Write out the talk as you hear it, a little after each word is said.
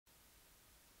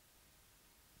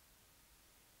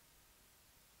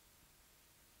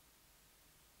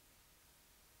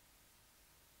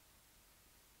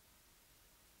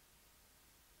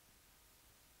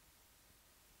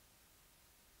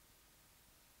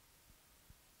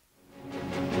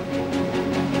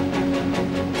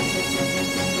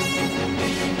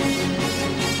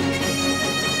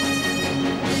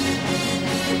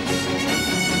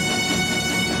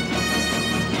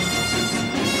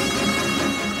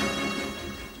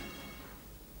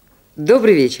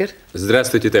Добрый вечер.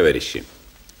 Здравствуйте, товарищи.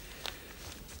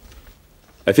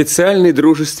 Официальный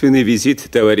дружественный визит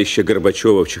товарища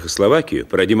Горбачева в Чехословакию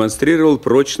продемонстрировал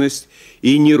прочность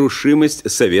и нерушимость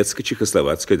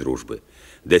советско-чехословацкой дружбы.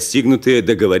 Достигнутые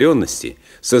договоренности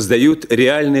создают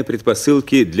реальные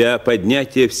предпосылки для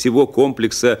поднятия всего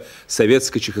комплекса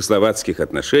советско-чехословацких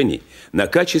отношений на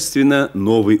качественно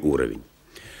новый уровень.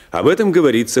 Об этом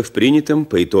говорится в принятом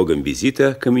по итогам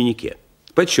визита коммюнике.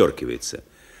 Подчеркивается,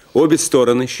 обе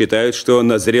стороны считают, что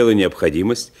назрела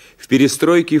необходимость в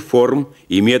перестройке форм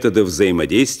и методов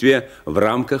взаимодействия в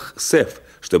рамках СЭФ,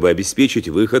 чтобы обеспечить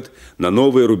выход на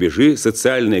новые рубежи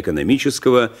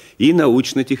социально-экономического и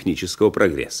научно-технического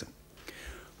прогресса.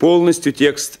 Полностью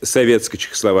текст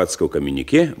советско-чехословацкого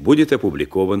коммюнике будет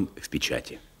опубликован в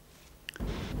печати.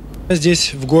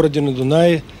 Здесь, в городе на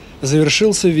Дунае,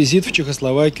 завершился визит в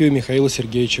Чехословакию Михаила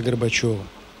Сергеевича Горбачева.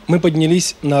 Мы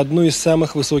поднялись на одну из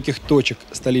самых высоких точек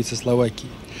столицы Словакии,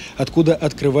 откуда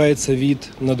открывается вид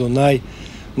на Дунай,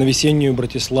 на весеннюю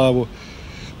Братиславу.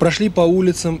 Прошли по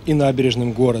улицам и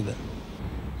набережным города.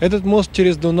 Этот мост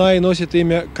через Дунай носит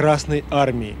имя Красной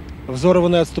Армии.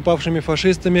 Взорванный отступавшими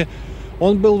фашистами,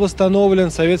 он был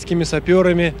восстановлен советскими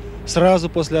саперами сразу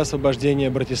после освобождения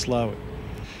Братиславы.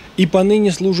 И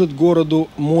поныне служит городу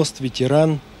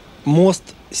мост-ветеран, мост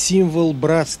 – символ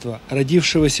братства,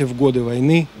 родившегося в годы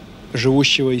войны,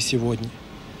 живущего и сегодня.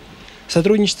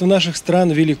 Сотрудничество наших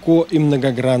стран велико и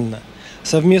многогранно.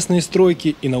 Совместные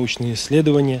стройки и научные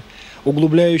исследования,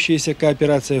 углубляющаяся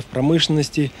кооперация в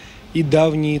промышленности и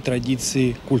давние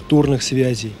традиции культурных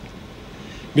связей.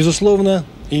 Безусловно,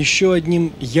 еще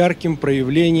одним ярким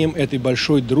проявлением этой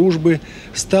большой дружбы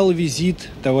стал визит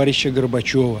товарища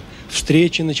Горбачева,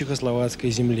 встреча на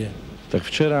чехословацкой земле. Так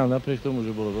вчера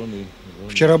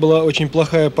была очень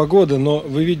плохая погода, но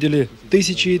вы видели,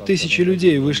 тысячи и тысячи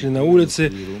людей вышли на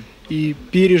улицы и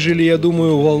пережили, я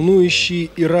думаю, волнующие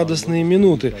и радостные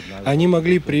минуты. Они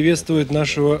могли приветствовать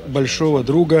нашего большого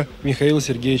друга Михаила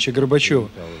Сергеевича Горбачева.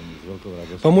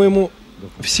 По-моему,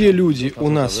 все люди у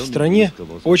нас в стране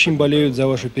очень болеют за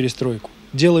вашу перестройку.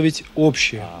 Дело ведь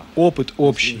общее, опыт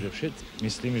общий.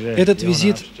 Этот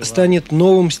визит станет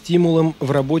новым стимулом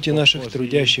в работе наших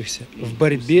трудящихся, в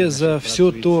борьбе за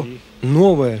все то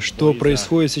новое, что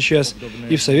происходит сейчас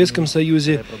и в Советском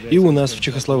Союзе, и у нас в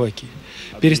Чехословакии.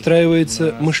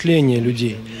 Перестраивается мышление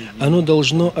людей. Оно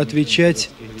должно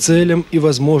отвечать целям и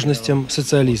возможностям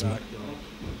социализма.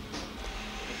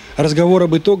 Разговор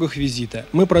об итогах визита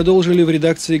мы продолжили в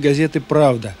редакции газеты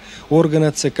 «Правда»,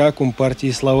 органа ЦК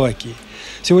Компартии Словакии.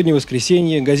 Сегодня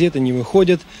воскресенье, газеты не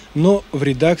выходят, но в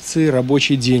редакции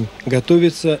рабочий день.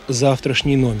 Готовится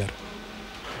завтрашний номер.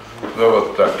 Ну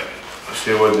вот так.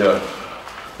 Сегодня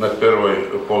на первой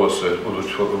полосе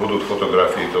будут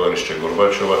фотографии товарища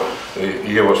Горбачева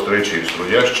и его встречи с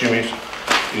трудящими.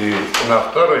 И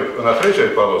на третьей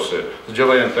полосе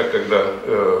сделаем так, когда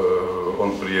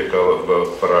он приехал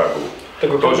в Прагу.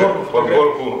 Тоже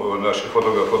подборку наших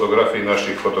фотографий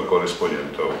наших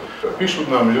фотокорреспондентов. Пишут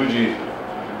нам люди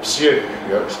всех,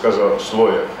 я сказал,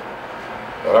 слоев.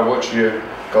 Рабочие,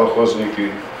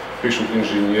 колхозники, пишут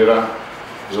инженера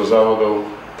за заводов,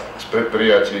 с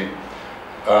предприятий.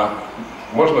 А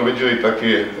можно выделить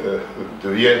такие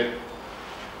две,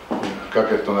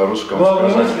 как это на русском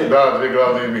сказать? Да, две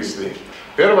главные мысли.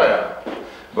 Первая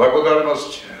 –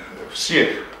 благодарность всех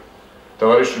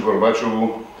товарищу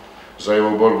Горбачеву за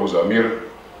его борьбу за мир,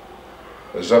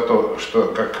 за то, что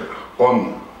как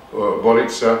он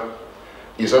борется,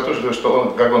 и за то, что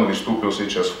он, как он выступил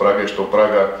сейчас в Праге, что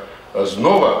Прага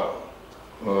снова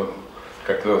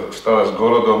как-то стала с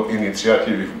городом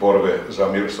инициативы в борьбе за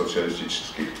мир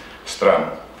социалистических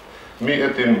стран. Мы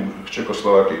этим в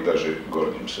Чехословакии даже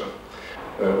гордимся.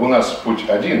 У нас путь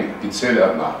один и цель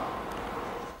одна.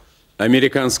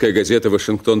 Американская газета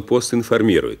 «Вашингтон-Пост»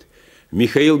 информирует.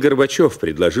 Михаил Горбачев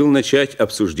предложил начать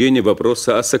обсуждение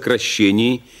вопроса о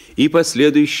сокращении и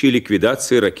последующей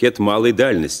ликвидации ракет малой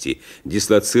дальности,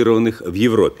 дислоцированных в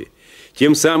Европе.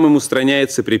 Тем самым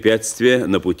устраняется препятствие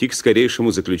на пути к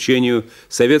скорейшему заключению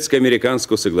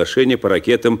советско-американского соглашения по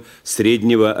ракетам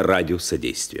среднего радиуса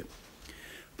действия.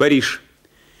 Париж.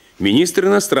 Министр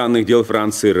иностранных дел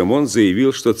Франции Ремон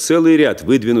заявил, что целый ряд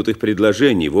выдвинутых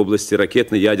предложений в области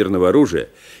ракетно-ядерного оружия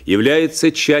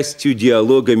является частью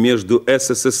диалога между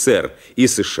СССР и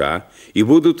США и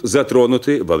будут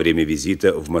затронуты во время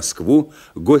визита в Москву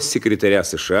госсекретаря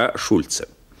США Шульца.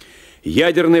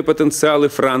 Ядерные потенциалы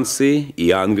Франции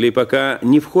и Англии пока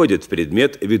не входят в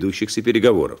предмет ведущихся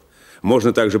переговоров.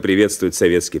 Можно также приветствовать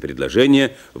советские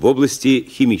предложения в области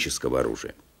химического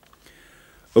оружия.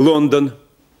 Лондон.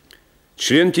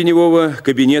 Член теневого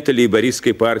кабинета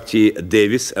лейбористской партии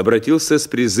Дэвис обратился с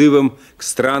призывом к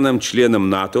странам-членам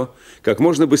НАТО как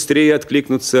можно быстрее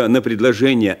откликнуться на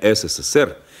предложение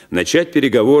СССР начать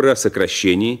переговоры о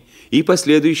сокращении и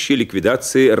последующей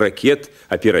ликвидации ракет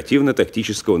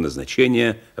оперативно-тактического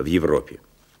назначения в Европе.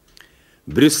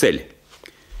 Брюссель.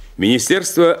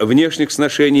 Министерство внешних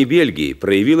сношений Бельгии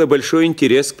проявило большой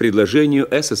интерес к предложению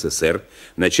СССР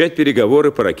начать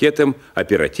переговоры по ракетам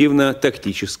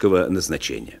оперативно-тактического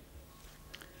назначения.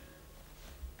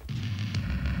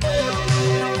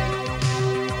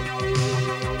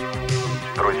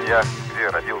 Друзья, где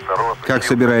родился рос... Как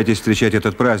собираетесь встречать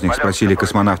этот праздник, спросили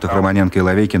космонавтов Романенко и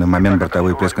Лавейкина в момент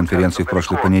бортовой пресс-конференции в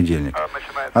прошлый понедельник.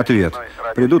 Ответ.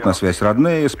 Придут на связь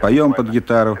родные, споем под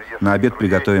гитару, на обед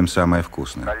приготовим самое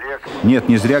вкусное. Нет,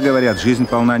 не зря говорят, жизнь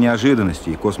полна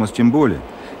неожиданностей, и космос тем более.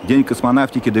 День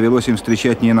космонавтики довелось им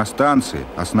встречать не на станции,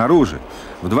 а снаружи.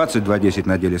 В 22:10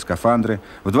 надели скафандры,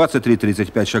 в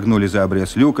 23:35 шагнули за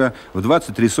обрез люка, в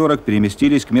 23:40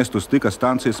 переместились к месту стыка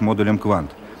станции с модулем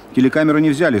 «Квант». Телекамеру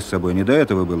не взяли с собой, не до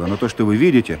этого было, но то, что вы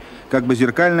видите, как бы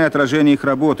зеркальное отражение их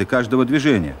работы, каждого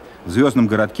движения. В звездном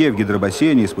городке, в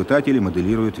гидробассейне испытатели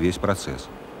моделируют весь процесс.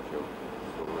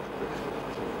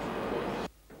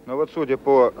 Но вот судя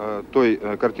по той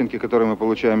картинке, которую мы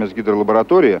получаем из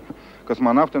гидролаборатории,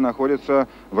 космонавты находятся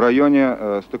в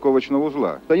районе стыковочного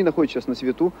узла. Они находятся сейчас на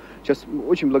свету. Сейчас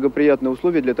очень благоприятные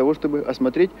условия для того, чтобы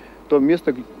осмотреть то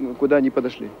место, куда они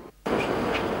подошли.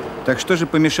 Так что же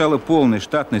помешало полной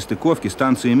штатной стыковке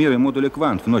станции «Мир» и модуля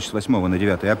 «Квант» в ночь с 8 на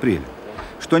 9 апреля?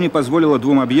 Что не позволило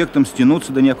двум объектам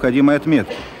стянуться до необходимой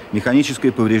отметки?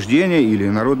 Механическое повреждение или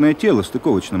инородное тело в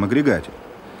стыковочном агрегате?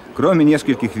 Кроме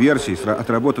нескольких версий,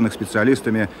 отработанных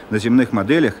специалистами на земных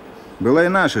моделях, была и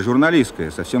наша, журналистская,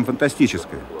 совсем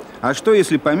фантастическая. А что,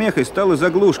 если помехой стала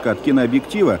заглушка от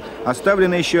кинообъектива,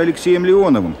 оставленная еще Алексеем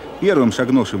Леоновым, первым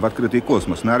шагнувшим в открытый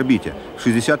космос на орбите в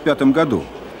 1965 году?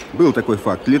 Был такой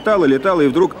факт. Летала и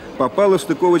вдруг попала в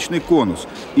стыковочный конус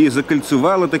и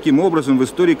закольцевала таким образом в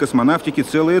истории космонавтики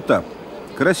целый этап.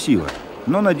 Красиво,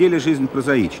 но на деле жизнь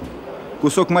прозаичнее.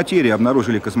 Кусок материи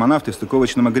обнаружили космонавты в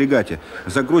стыковочном агрегате,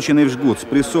 закрученный в жгут,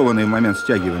 спрессованный в момент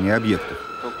стягивания объектов.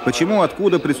 Почему,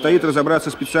 откуда, предстоит разобраться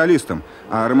специалистам,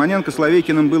 а Романенко с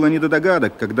Лавейкиным было не до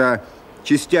догадок, когда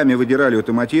частями выдирали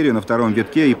эту материю на втором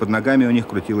витке и под ногами у них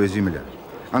крутилась земля.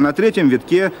 А на третьем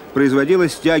витке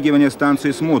производилось стягивание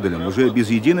станции с модулем, уже без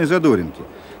единой задоринки.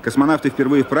 Космонавты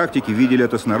впервые в практике видели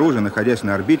это снаружи, находясь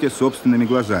на орбите собственными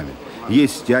глазами.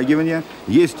 Есть стягивание,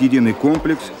 есть единый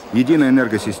комплекс, единая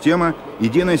энергосистема,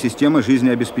 единая система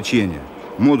жизнеобеспечения.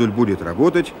 Модуль будет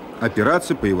работать,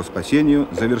 операция по его спасению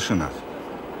завершена.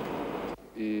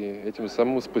 И этим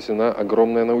самым спасена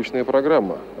огромная научная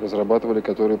программа, разрабатывали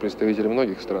которую представители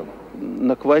многих стран.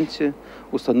 На «Кванте»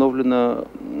 установлена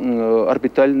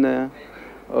орбитальная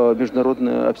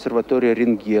международная обсерватория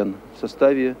 «Рентген» в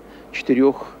составе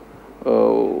 4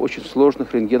 очень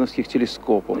сложных рентгеновских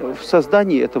телескопов. В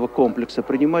создании этого комплекса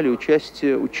принимали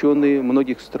участие ученые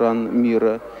многих стран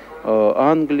мира: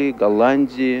 Англии,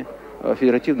 Голландии,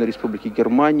 Федеративной Республики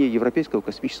Германии, Европейского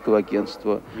космического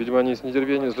агентства. Видимо, они с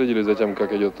нетерпением следили за тем,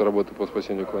 как идет работа по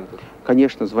спасению «Кванта».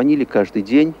 Конечно, звонили каждый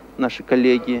день наши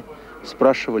коллеги,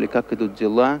 спрашивали, как идут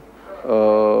дела,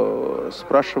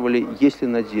 спрашивали, есть ли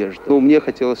надежда. Но мне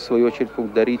хотелось, в свою очередь,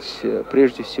 поблагодарить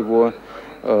прежде всего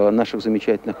наших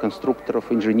замечательных конструкторов,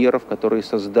 инженеров, которые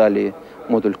создали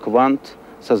модуль «Квант»,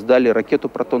 создали ракету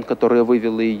 «Протон», которая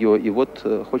вывела ее. И вот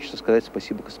хочется сказать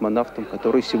спасибо космонавтам,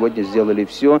 которые сегодня сделали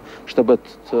все, чтобы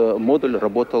этот модуль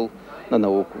работал на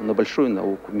науку, на большую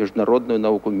науку, международную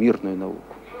науку, мирную науку.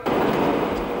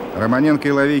 Романенко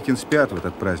и Лавейкин спят в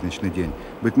этот праздничный день.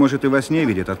 Быть может, и во сне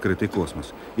видят открытый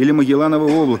космос. Или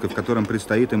Магелланово облако, в котором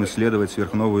предстоит им исследовать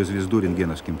сверхновую звезду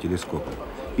рентгеновским телескопом.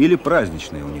 Или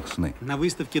праздничные у них сны. На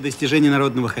выставке достижений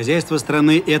народного хозяйства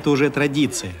страны это уже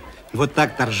традиция. Вот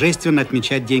так торжественно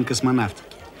отмечать День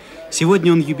космонавтики.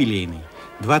 Сегодня он юбилейный,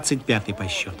 25-й по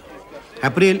счету.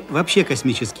 Апрель вообще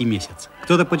космический месяц.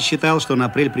 Кто-то подсчитал, что на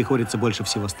апрель приходится больше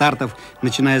всего стартов,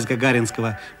 начиная с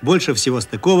Гагаринского, больше всего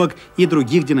стыковок и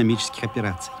других динамических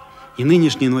операций. И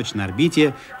нынешняя ночь на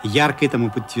орбите – яркое тому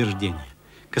подтверждение.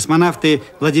 Космонавты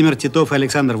Владимир Титов и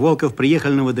Александр Волков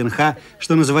приехали на ВДНХ,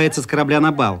 что называется, с корабля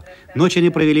на бал. Ночь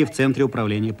они провели в Центре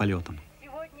управления полетом.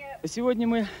 Сегодня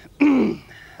мы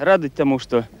рады тому,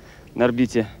 что на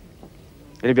орбите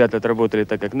ребята отработали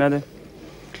так, как надо.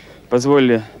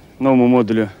 Позволили новому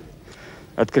модулю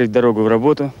открыть дорогу в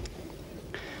работу.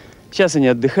 Сейчас они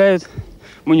отдыхают.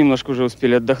 Мы немножко уже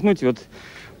успели отдохнуть. И вот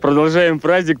продолжаем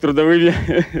праздник трудовыми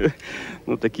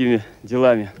такими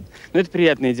делами. Но это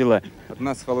приятные дела. От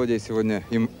нас с Володей сегодня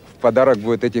им в подарок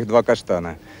будет этих 2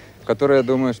 каштана, которые, я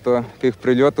думаю, что к их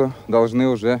прилету должны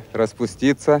уже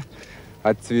распуститься,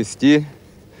 отцвести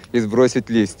и сбросить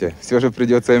листья. Все же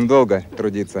придется им долго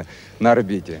трудиться на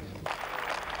орбите.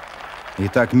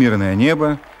 Итак, мирное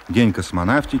небо, день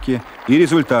космонавтики и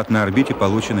результат на орбите,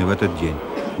 полученный в этот день.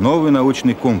 Новый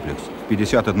научный комплекс в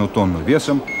 51 тонну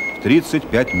весом, в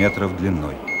 35 метров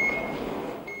длиной.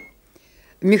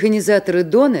 Механизаторы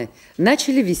Дона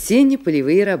начали весенние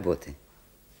полевые работы.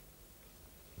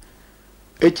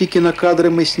 Эти кинокадры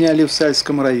мы сняли в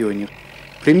Сальском районе.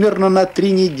 Примерно на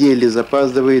 3 недели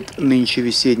запаздывает нынче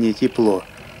весеннее тепло.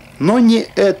 Но не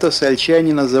это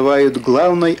сальчане называют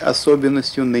главной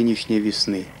особенностью нынешней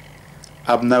весны.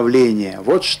 Обновление.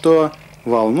 Вот что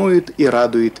волнует и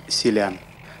радует селян.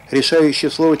 Решающее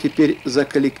слово теперь за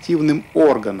коллективным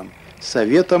органом,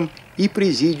 советом и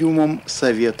президиумом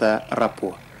Совета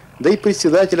РАПО. Да и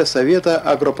председателя Совета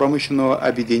агропромышленного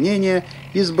объединения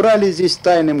избрали здесь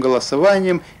тайным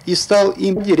голосованием, и стал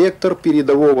им директор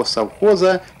передового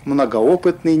совхоза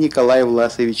многоопытный Николай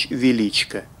Власович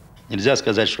Величко. Нельзя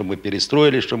сказать, что мы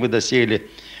перестроили, что мы достигли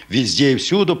везде и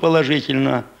всюду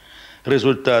положительно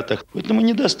результатах. Поэтому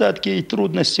недостатки и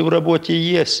трудности в работе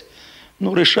есть.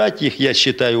 Но решать их, я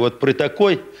считаю, вот при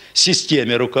такой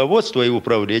системе руководства и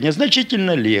управления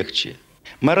значительно легче.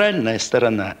 Моральная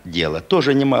сторона дела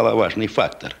тоже немаловажный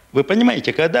фактор. Вы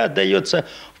понимаете, когда отдается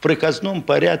в приказном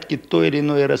порядке то или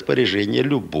иное распоряжение,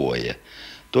 любое,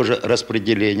 тоже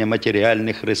распределение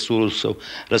материальных ресурсов,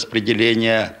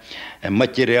 распределение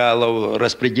материалов,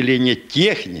 распределение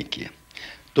техники,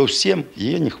 то всем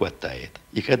ее не хватает.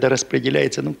 И когда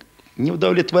распределяется,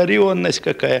 неудовлетворенность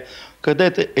какая, когда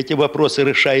эти вопросы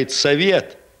решает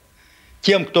совет,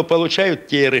 тем, кто получают,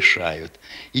 те и решают.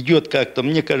 Идет как-то,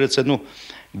 мне кажется,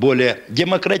 более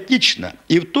демократично.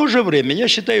 И в то же время я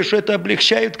считаю, что это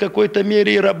облегчает в какой-то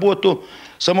мере и работу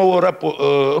самого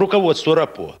руководства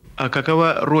РАПО. А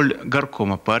какова роль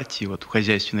горкома партии в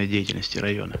хозяйственной деятельности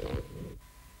района?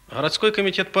 Городской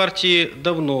комитет партии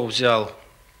давно взял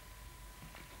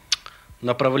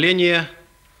направление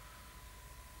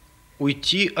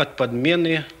уйти от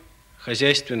подмены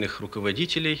хозяйственных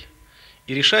руководителей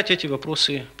и решать эти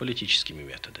вопросы политическими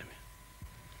методами.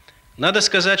 Надо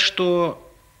сказать, что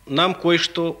нам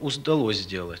кое-что удалось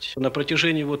сделать. На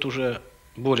протяжении уже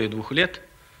более 2 лет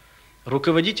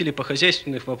руководители по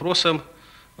хозяйственным вопросам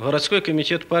в городской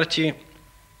комитет партии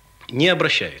не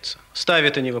обращаются.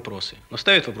 Ставят они вопросы, но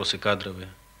ставят вопросы кадровые,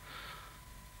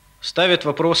 ставят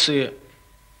вопросы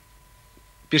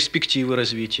перспективы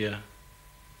развития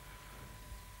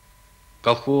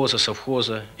колхоза,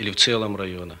 совхоза или в целом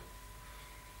района.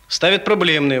 Ставят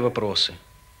проблемные вопросы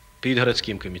перед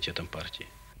городским комитетом партии.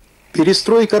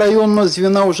 Перестройка районного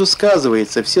звена уже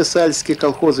сказывается. Все сальские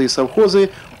колхозы и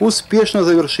совхозы успешно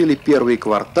завершили первый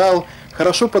квартал,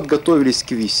 хорошо подготовились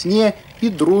к весне и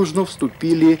дружно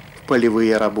вступили в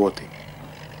полевые работы.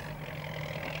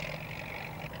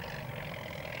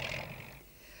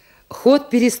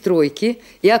 Ход перестройки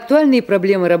и актуальные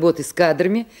проблемы работы с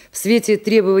кадрами в свете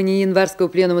требований январского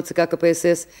пленума ЦК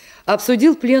КПСС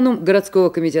обсудил пленум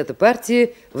городского комитета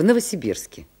партии в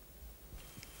Новосибирске.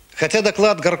 Хотя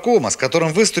доклад горкома, с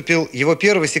которым выступил его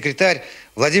первый секретарь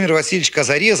Владимир Васильевич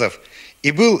Казарезов, и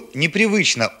был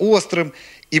непривычно острым,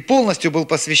 и полностью был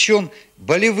посвящен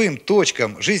болевым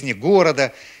точкам жизни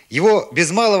города, его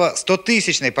без малого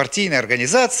 100-тысячной партийной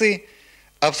организации,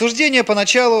 обсуждение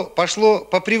поначалу пошло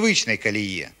по привычной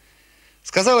колее.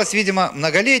 Сказалась, видимо,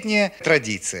 многолетняя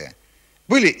традиция.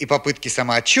 Были и попытки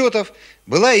самоотчетов,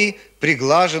 была и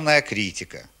приглаженная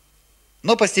критика.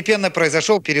 Но постепенно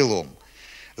произошел перелом.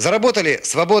 Заработали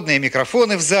свободные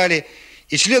микрофоны в зале,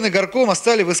 и члены горкома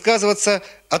стали высказываться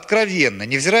откровенно,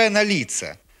 невзирая на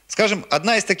лица. Скажем,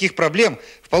 одна из таких проблем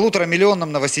в 1,5-миллионном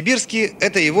Новосибирске –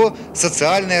 это его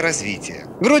социальное развитие.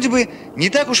 Вроде бы не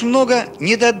так уж много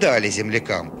не додали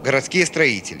землякам городские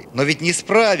строители, но ведь не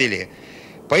справили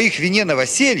по их вине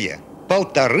новоселья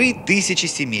 1500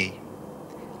 семей.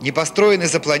 Не построены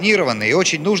запланированные и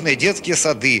очень нужные детские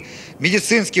сады,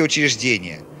 медицинские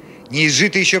учреждения, не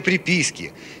изжиты еще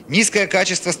приписки, низкое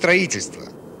качество строительства.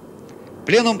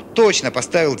 Пленум точно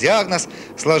поставил диагноз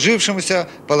сложившемуся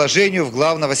положению в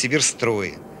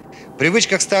Главновосибирстрое.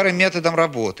 Привычка к старым методам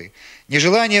работы,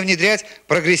 нежелание внедрять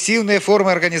прогрессивные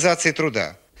формы организации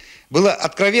труда. Было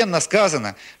откровенно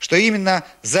сказано, что именно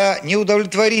за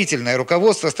неудовлетворительное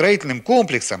руководство строительным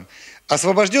комплексом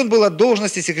освобожден был от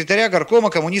должности секретаря горкома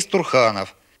коммунист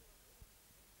Турханов.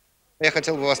 Я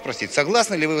хотел бы вас спросить,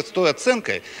 согласны ли вы с той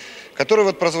оценкой,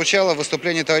 которая прозвучала в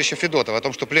выступлении товарища Федотова о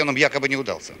том, что пленум якобы не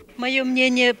удался? Мое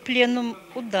мнение, пленум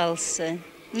удался.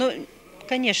 Ну,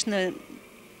 конечно,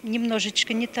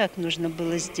 немножечко не так нужно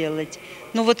было сделать.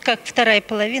 Но вот как вторая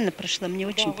половина прошла, мне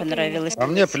очень понравилось. А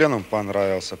мне пленум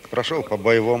понравился. Прошел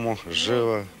по-боевому,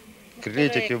 живо.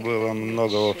 Критики было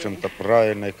много, в общем-то,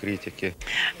 правильной критики.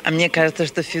 А мне кажется,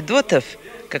 что Федотов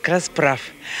как раз прав.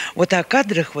 Вот о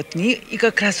кадрах и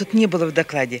как раз не было в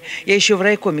докладе. Я еще в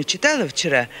райкоме читала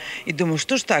вчера и думаю,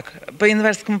 что ж так, по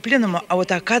январскому пленуму, а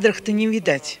вот о кадрах-то не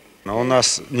видать. У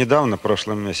нас недавно, в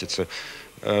прошлом месяце,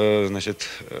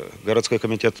 городской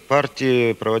комитет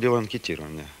партии проводил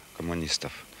анкетирование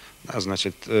коммунистов.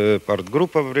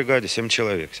 Партгруппа в бригаде, 7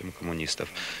 человек, 7 коммунистов.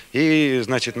 И,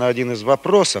 на один из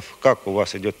вопросов, как у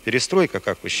вас идет перестройка,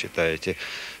 как вы считаете,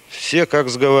 все как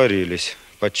сговорились,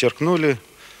 подчеркнули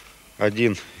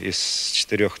один из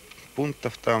 4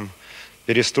 пунктов там.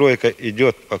 Перестройка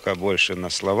идет пока больше на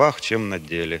словах, чем на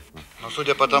деле. Но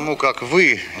судя по тому, как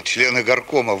вы, члены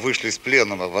горкома, вышли с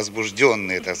пленума,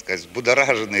 возбужденные, так сказать,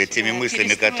 взбудораженные теми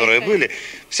мыслями, которые были,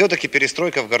 все-таки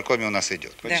перестройка в горкоме у нас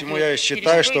идет. Почему я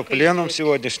считаю, что пленум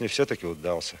сегодняшний все-таки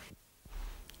удался.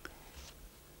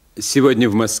 Сегодня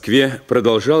в Москве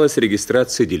продолжалась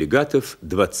регистрация делегатов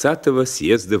 20-го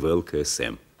съезда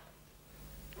ВЛКСМ.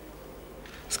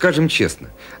 Скажем честно,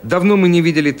 давно мы не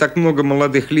видели так много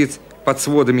молодых лиц под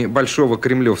сводами Большого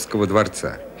Кремлевского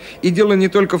дворца. И дело не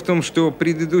только в том, что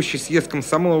предыдущий съезд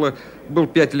комсомола был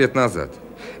 5 лет назад.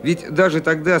 Ведь даже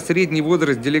тогда средний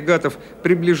возраст делегатов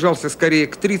приближался скорее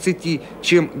к 30,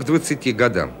 чем к 20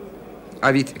 годам.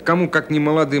 А ведь кому как не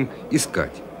молодым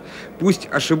искать. Пусть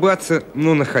ошибаться,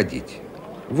 но находить.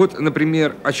 Вот,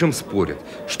 например, о чем спорят.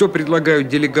 Что предлагают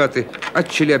делегаты от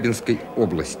Челябинской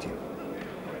области.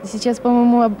 Сейчас,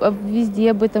 по-моему, везде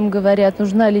об этом говорят.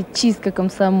 Нужна ли чистка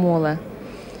комсомола?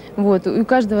 Вот. У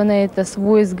каждого на это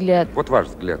свой взгляд. Вот ваш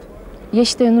взгляд. Я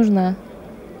считаю, нужна.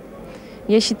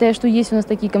 Я считаю, что есть у нас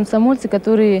такие комсомольцы,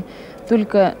 которые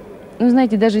только,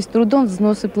 знаете, даже с трудом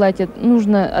взносы платят.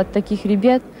 Нужно от таких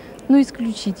ребят,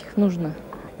 исключить их нужно.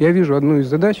 Я вижу одну из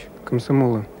задач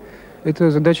комсомола.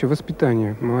 Это задача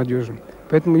воспитания молодежи.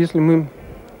 Поэтому если мы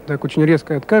так очень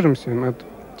резко откажемся от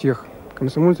тех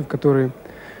комсомольцев, которые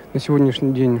на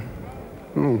сегодняшний день,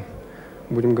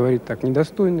 будем говорить так,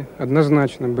 недостойны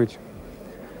однозначно быть,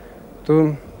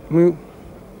 то мы,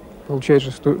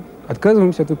 получается, что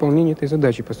отказываемся от выполнения этой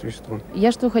задачи по существу.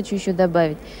 Я что хочу еще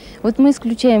добавить. Вот мы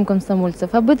исключаем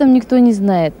комсомольцев, об этом никто не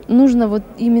знает. Нужно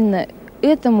именно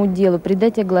этому делу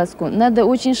придать огласку. Надо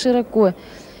очень широко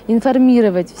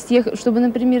информировать всех, чтобы,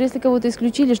 например, если кого-то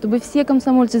исключили, чтобы все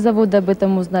комсомольцы завода об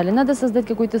этом узнали. Надо создать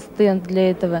какой-то стенд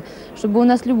для этого, чтобы у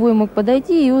нас любой мог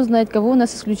подойти и узнать, кого у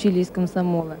нас исключили из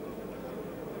комсомола.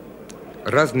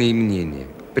 Разные мнения,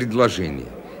 предложения.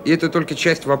 И это только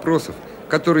часть вопросов,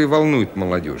 которые волнуют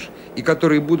молодежь и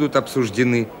которые будут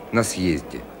обсуждены на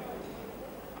съезде.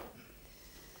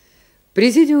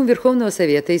 Президиум Верховного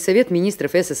Совета и Совет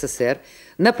министров СССР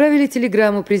направили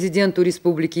телеграмму президенту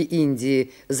Республики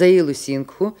Индии Заилу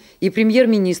Сингху и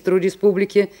премьер-министру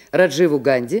республики Радживу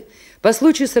Ганди по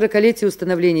случаю 40-летия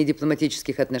установления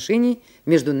дипломатических отношений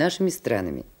между нашими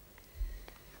странами.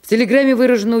 В телеграмме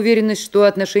выражена уверенность, что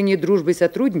отношения дружбы и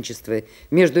сотрудничества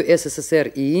между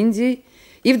СССР и Индией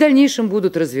и в дальнейшем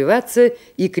будут развиваться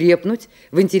и крепнуть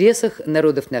в интересах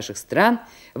народов наших стран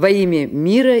во имя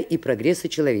мира и прогресса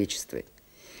человечества.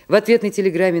 В ответной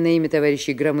телеграмме на имя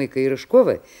товарищей Громыка и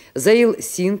Рыжкова Заил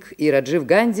Сингх и Раджив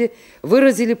Ганди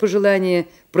выразили пожелание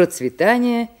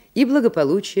процветания и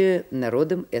благополучия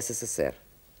народам СССР.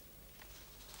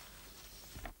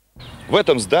 В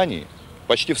этом здании,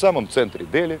 почти в самом центре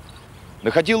Дели,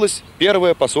 находилось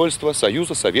первое посольство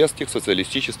Союза Советских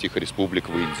Социалистических Республик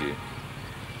в Индии.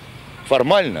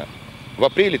 Формально, в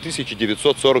апреле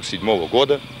 1947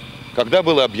 года, когда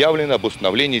было объявлено об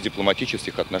установлении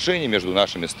дипломатических отношений между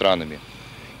нашими странами,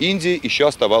 Индия еще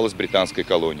оставалась британской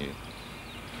колонией.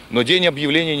 Но день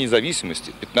объявления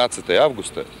независимости, 15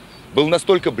 августа, был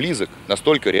настолько близок,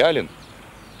 настолько реален,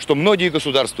 что многие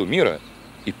государства мира,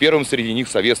 и первым среди них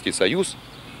Советский Союз,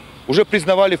 уже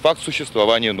признавали факт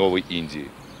существования новой Индии.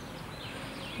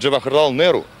 Джавахарлал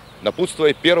Неру,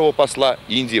 напутствуя первого посла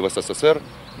Индии в СССР,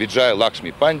 Виджая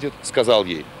Лакшми Пандит, сказал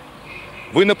ей: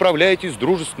 «Вы направляетесь в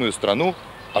дружественную страну,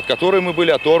 от которой мы были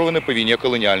оторваны по вине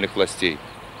колониальных властей.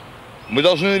 Мы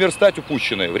должны наверстать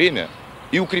упущенное время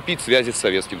и укрепить связи с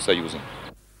Советским Союзом».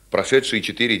 Прошедшие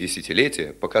 4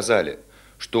 десятилетия показали,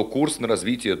 что курс на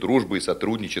развитие дружбы и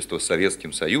сотрудничества с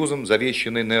Советским Союзом,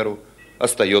 завещанный Неру,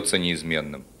 остается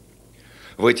неизменным.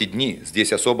 В эти дни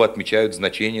здесь особо отмечают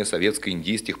значение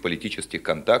советско-индийских политических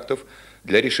контактов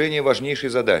для решения важнейшей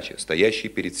задачи, стоящей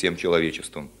перед всем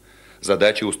человечеством –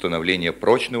 задачи установления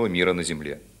прочного мира на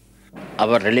Земле.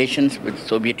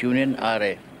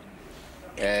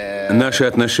 Наши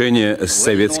отношения с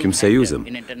Советским Союзом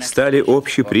стали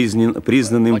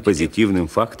общепризнанным позитивным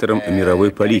фактором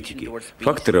мировой политики,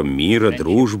 фактором мира,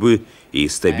 дружбы и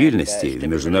стабильности в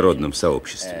международном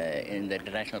сообществе.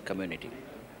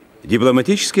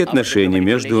 Дипломатические отношения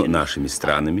между нашими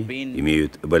странами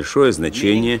имеют большое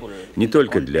значение не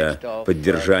только для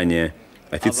поддержания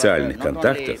официальных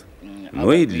контактов,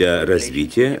 но и для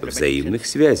развития взаимных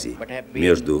связей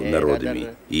между народами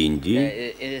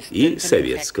Индии и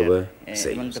Советского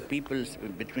Союза.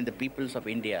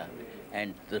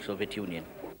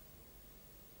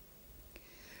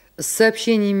 С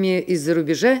сообщениями из-за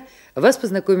рубежа вас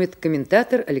познакомит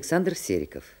комментатор Александр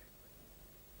Сериков.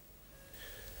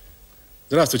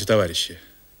 Здравствуйте, товарищи.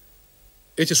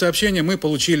 Эти сообщения мы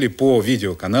получили по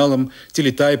видеоканалам,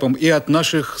 телетайпам и от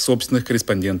наших собственных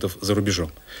корреспондентов за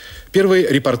рубежом. Первый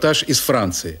репортаж из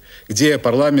Франции, где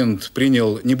парламент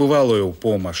принял небывалую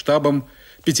по масштабам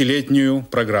 5-летнюю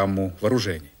программу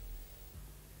вооружений.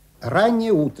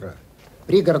 Раннее утро.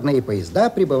 Пригородные поезда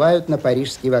прибывают на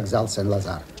парижский вокзал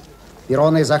Сен-Лазар.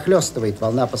 Перроны захлестывает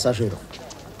волна пассажиров.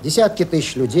 Десятки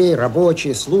тысяч людей,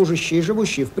 рабочие, служащие,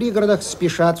 живущие в пригородах,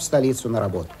 спешат в столицу на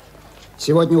работу.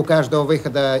 Сегодня у каждого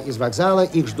выхода из вокзала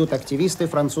их ждут активисты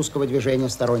французского движения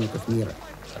сторонников мира.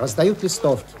 Раздают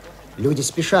листовки. Люди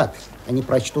спешат, они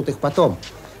прочтут их потом.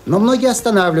 Но многие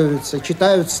останавливаются,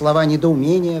 читают слова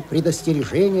недоумения,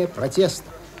 предостережения, протеста.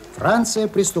 Франция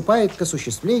приступает к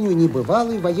осуществлению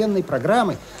небывалой военной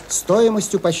программы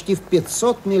стоимостью почти в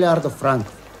 500 миллиардов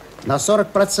франков. На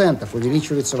 40%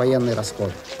 увеличиваются военные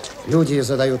расходы. Люди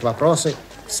задают вопросы,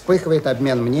 вспыхивает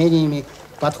обмен мнениями.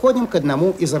 Подходим к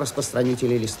одному из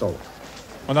распространителей листовок.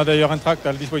 Мы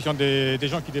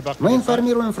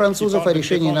информируем французов о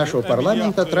решении нашего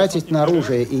парламента тратить на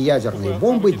оружие и ядерные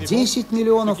бомбы 10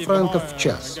 миллионов франков в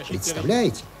час.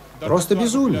 Представляете? Просто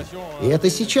безумие. И это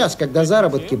сейчас, когда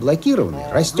заработки блокированы,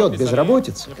 растет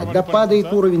безработица, когда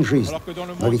падает уровень жизни.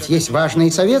 Но ведь есть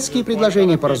важные советские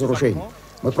предложения по разоружению.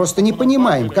 Мы просто не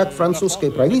понимаем, как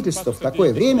французское правительство в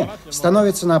такое время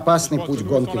становится на опасный путь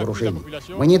гонки вооружений.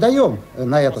 Мы не даем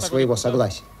на это своего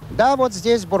согласия. Да, вот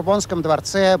здесь, в Бурбонском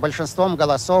дворце, большинством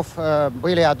голосов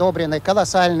были одобрены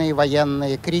колоссальные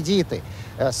военные кредиты.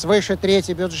 Свыше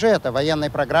трети бюджета военной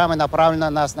программы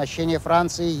направлено на оснащение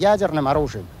Франции ядерным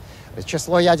оружием.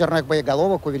 Число ядерных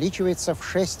боеголовок увеличивается в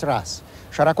 6 раз.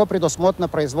 Широко предусмотрено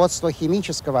производство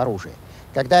химического оружия.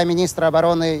 Когда министра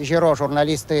обороны Жиро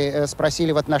журналисты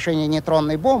спросили в отношении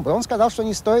нейтронной бомбы, он сказал, что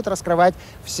не стоит раскрывать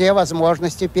все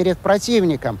возможности перед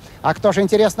противником. А кто же,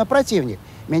 интересно, противник?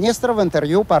 Министр в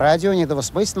интервью по радио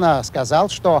недвусмысленно сказал,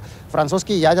 что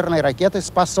французские ядерные ракеты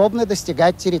способны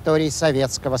достигать территории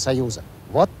Советского Союза.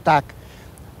 Вот так.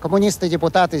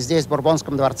 Коммунисты-депутаты здесь, в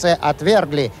Бурбонском дворце,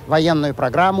 отвергли военную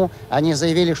программу. Они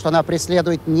заявили, что она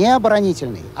преследует не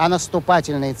оборонительные, а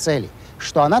наступательные цели,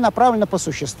 что она направлена по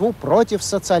существу против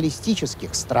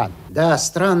социалистических стран. Да,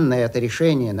 странное это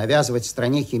решение навязывать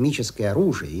стране химическое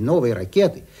оружие и новые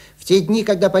ракеты в те дни,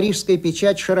 когда парижская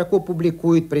печать широко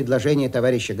публикует предложение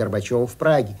товарища Горбачева в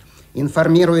Праге,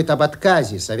 информирует об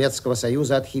отказе Советского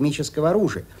Союза от химического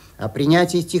оружия, о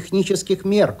принятии технических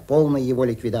мер к полной его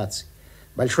ликвидации.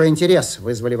 Большой интерес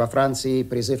вызвали во Франции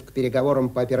призыв к переговорам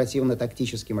по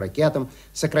оперативно-тактическим ракетам,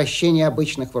 сокращение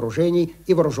обычных вооружений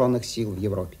и вооруженных сил в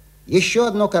Европе. Еще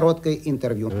одно короткое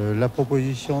интервью.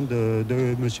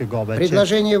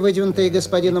 Предложения, выдвинутые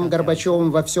господином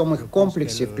Горбачевым во всем их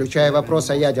комплексе, включая вопрос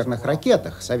о ядерных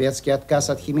ракетах, советский отказ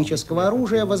от химического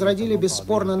оружия, возродили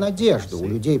бесспорно надежду у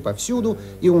людей повсюду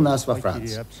и у нас во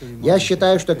Франции. Я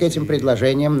считаю, что к этим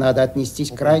предложениям надо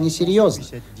отнестись крайне серьезно.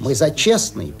 Мы за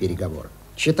честные переговоры.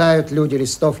 Читают люди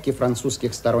листовки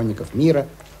французских сторонников мира,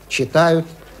 читают,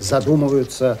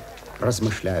 задумываются,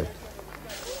 размышляют.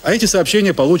 А эти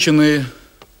сообщения получены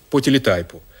по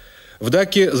телетайпу. В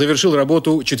Даке завершил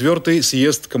работу 4-й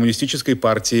съезд Коммунистической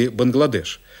партии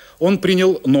Бангладеш. Он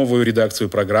принял новую редакцию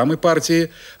программы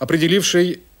партии,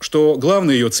 определившей, что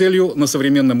главной ее целью на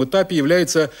современном этапе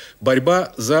является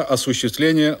борьба за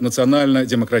осуществление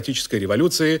национально-демократической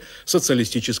революции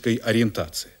социалистической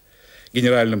ориентации.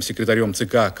 Генеральным секретарем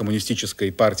ЦК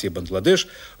Коммунистической партии Бангладеш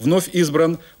вновь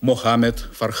избран Мохаммед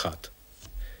Фархат.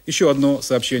 Еще одно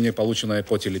сообщение, полученное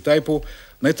по телетайпу,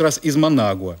 на этот раз из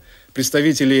Манагуа.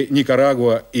 Представители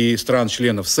Никарагуа и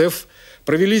стран-членов СЭФ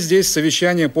провели здесь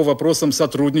совещание по вопросам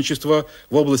сотрудничества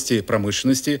в области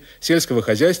промышленности, сельского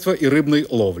хозяйства и рыбной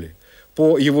ловли.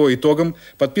 По его итогам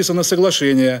подписано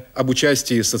соглашение об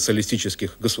участии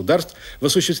социалистических государств в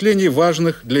осуществлении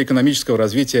важных для экономического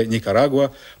развития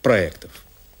Никарагуа проектов.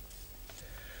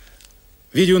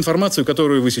 Видеоинформацию,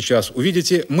 которую вы сейчас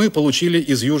увидите, мы получили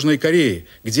из Южной Кореи,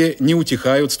 где не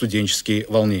утихают студенческие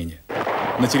волнения.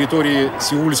 На территории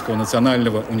Сеульского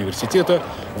национального университета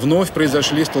вновь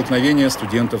произошли столкновения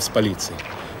студентов с полицией.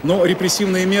 Но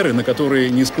репрессивные меры, на которые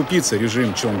не скупится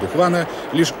режим Чон Духвана,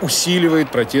 лишь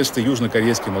усиливает протесты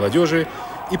южнокорейской молодежи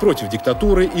и против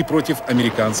диктатуры, и против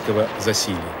американского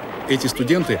засилия. Эти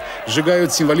студенты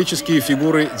сжигают символические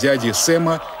фигуры дяди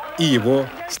Сэма и его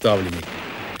ставленников.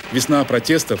 Весна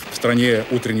протестов в стране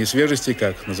утренней свежести,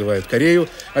 как называют Корею,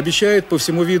 обещает, по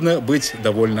всему видно, быть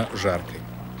довольно жаркой.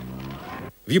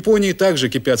 В Японии также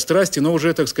кипят страсти, но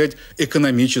уже, так сказать,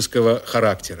 экономического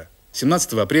характера.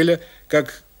 17 апреля,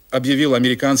 как объявил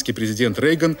американский президент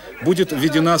Рейган, будет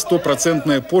введена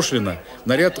 100% пошлина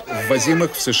на ряд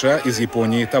ввозимых в США из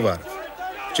Японии товаров.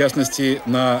 В частности,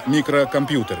 на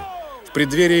микрокомпьютеры. В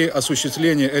преддверии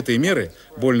осуществления этой меры,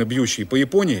 больно бьющей по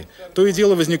Японии, то и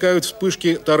дело возникают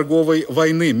вспышки торговой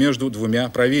войны между двумя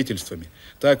правительствами.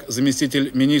 Так,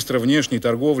 заместитель министра внешней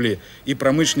торговли и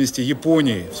промышленности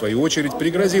Японии, в свою очередь,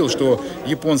 пригрозил, что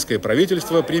японское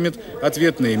правительство примет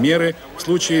ответные меры в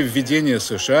случае введения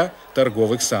США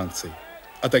торговых санкций.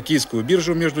 А токийскую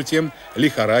биржу, между тем,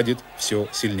 лихорадит все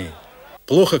сильнее.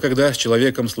 Плохо, когда с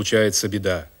человеком случается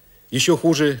беда. Еще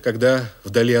хуже, когда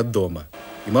вдали от дома.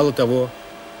 И мало того,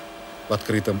 в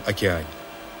открытом океане.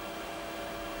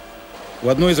 У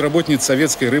одной из работниц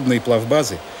советской рыбной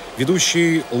плавбазы,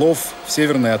 ведущей лов в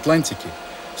Северной Атлантике,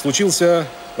 случился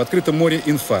в открытом море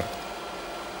инфаркт.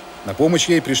 На помощь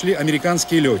ей пришли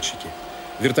американские летчики.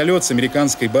 Вертолет с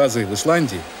американской базы в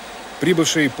Исландии,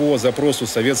 прибывший по запросу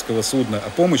советского судна о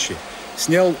помощи,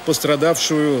 снял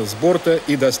пострадавшую с борта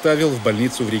и доставил в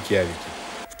больницу в Рейкьявике.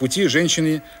 В пути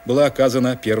женщине была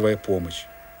оказана первая помощь.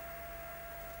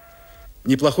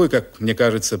 Неплохой, как мне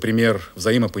кажется, пример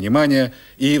взаимопонимания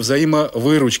и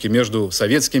взаимовыручки между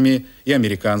советскими и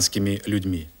американскими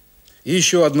людьми. И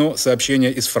еще одно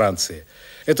сообщение из Франции.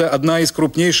 Это одна из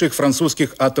крупнейших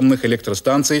французских атомных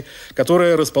электростанций,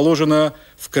 которая расположена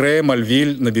в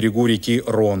Кре-Мальвиль на берегу реки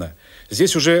Рона.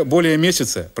 Здесь уже более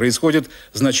месяца происходит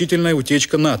значительная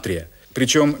утечка натрия.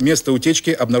 Причем место утечки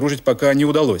обнаружить пока не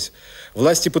удалось.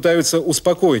 Власти пытаются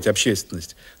успокоить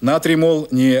общественность. Натрий, мол,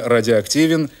 не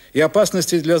радиоактивен и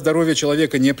опасности для здоровья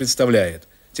человека не представляет.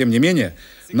 Тем не менее,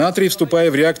 натрий, вступая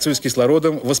в реакцию с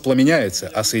кислородом, воспламеняется,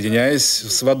 а соединяясь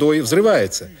с водой,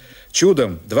 взрывается.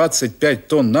 Чудом 25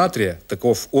 тонн натрия,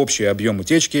 таков общий объем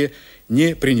утечки,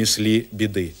 не принесли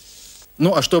беды.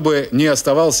 Ну, а чтобы не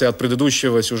оставался от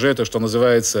предыдущего сюжета, что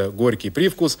называется, горький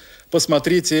привкус,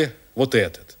 посмотрите вот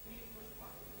этот.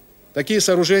 Такие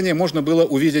сооружения можно было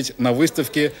увидеть на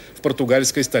выставке в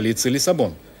португальской столице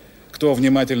Лиссабон. Кто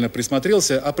внимательно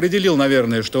присмотрелся, определил,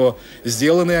 наверное, что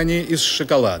сделаны они из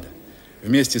шоколада.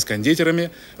 Вместе с кондитерами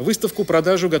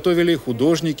выставку-продажу готовили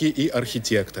художники и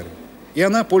архитекторы. И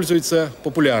она пользуется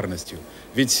популярностью.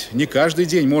 Ведь не каждый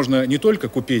день можно не только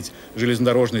купить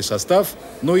железнодорожный состав,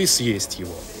 но и съесть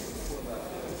его.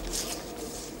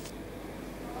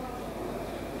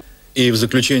 И в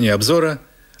заключение обзора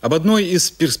об одной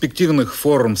из перспективных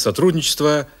форм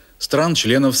сотрудничества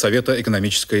стран-членов Совета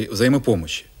экономической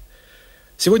взаимопомощи.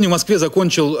 Сегодня в Москве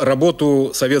закончил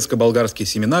работу советско-болгарский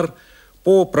семинар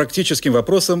по практическим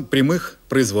вопросам прямых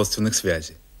производственных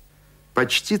связей.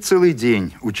 Почти целый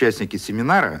день участники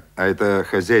семинара, а это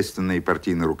хозяйственные и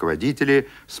партийные руководители,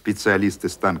 специалисты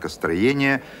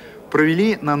станкостроения,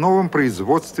 провели на новом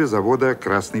производстве завода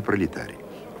 «Красный пролетарий».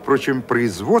 Впрочем,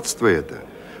 производство это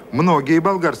многие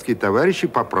болгарские товарищи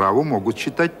по праву могут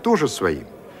считать тоже своим,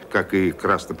 как и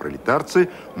краснопролетарцы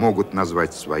могут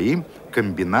назвать своим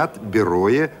комбинат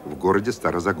Берое в городе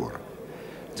Старозагора.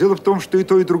 Дело в том, что и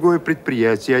то, и другое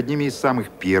предприятие одними из самых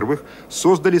первых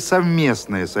создали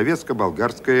совместное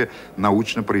советско-болгарское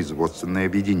научно-производственное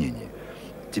объединение.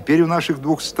 Теперь у наших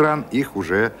двух стран их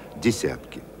уже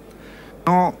десятки.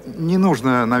 Но не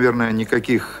нужно, наверное,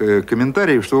 никаких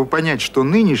комментариев, чтобы понять, что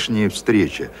нынешняя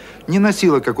встреча не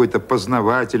носила какой-то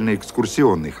познавательный,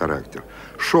 экскурсионный характер.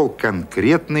 Шел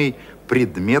конкретный,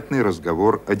 предметный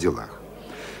разговор о делах.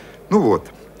 Ну вот,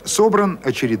 собран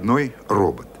очередной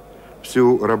робот.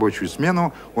 Всю рабочую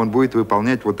смену он будет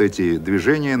выполнять вот эти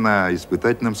движения на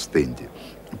испытательном стенде.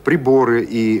 Приборы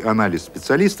и анализ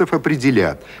специалистов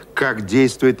определят, как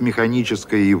действует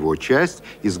механическая его часть,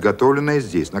 изготовленная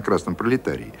здесь, на Красном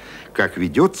пролетарии, как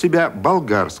ведет себя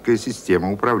болгарская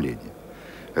система управления.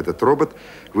 Этот робот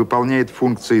выполняет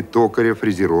функции токаря,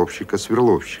 фрезеровщика,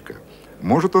 сверловщика.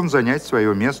 Может он занять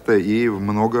свое место и в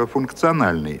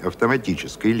многофункциональной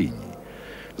автоматической линии.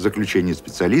 Заключение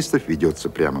специалистов ведется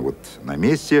прямо вот на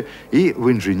месте и в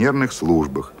инженерных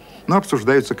службах. Но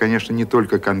обсуждаются, конечно, не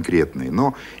только конкретные,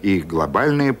 но и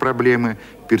глобальные проблемы,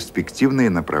 перспективные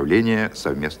направления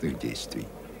совместных действий.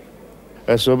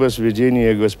 Особость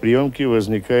ведения госприемки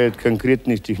возникает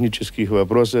конкретных технических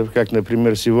вопросов, как,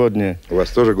 например, сегодня. У вас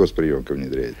тоже госприемка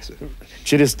внедряется?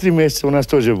 Через 3 месяца у нас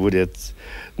тоже будет.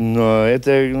 Но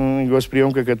эта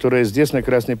госприемка, которая здесь, на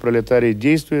Красной Пролетарии,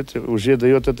 действует, уже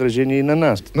дает отражение и на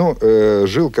нас. Ну,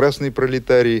 жил Красный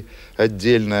Пролетарий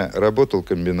отдельно, работал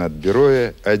комбинат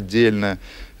Бероя отдельно.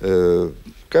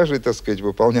 Каждый, так сказать,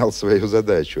 выполнял свою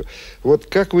задачу. Вот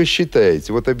как вы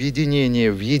считаете, вот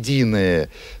объединение в единое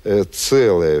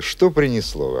целое, что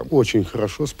принесло вам? Очень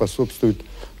хорошо способствует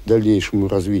дальнейшему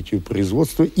развитию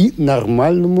производства и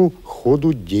нормальному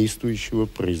ходу действующего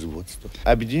производства.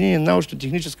 Объединение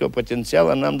научно-технического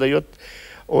потенциала нам дает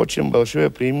очень большое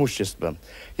преимущество.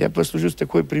 Я послужу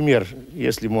такой пример,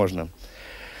 если можно.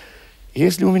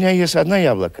 Если у меня есть одно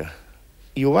яблоко,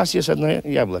 и у вас есть одно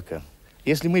яблоко,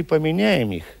 если мы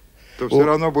поменяем их, то все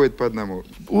равно будет по одному.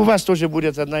 У вас тоже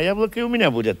будет одно яблоко, и у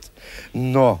меня будет.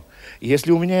 Но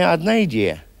если у меня одна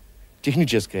идея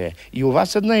техническая, и у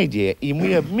вас одна идея, и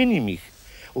мы обменим их,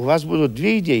 у вас будут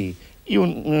 2 идеи, и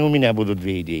у меня будут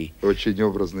 2 идеи. Очень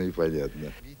образно и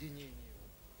понятно.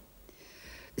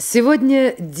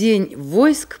 Сегодня день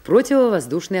войск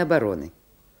противовоздушной обороны.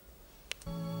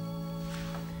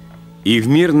 И в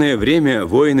мирное время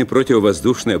воины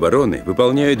противовоздушной обороны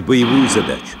выполняют боевую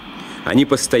задачу. Они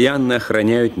постоянно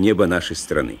охраняют небо нашей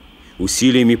страны.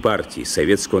 Усилиями партии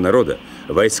советского народа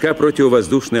войска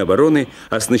противовоздушной обороны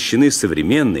оснащены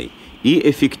современной и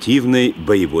эффективной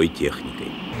боевой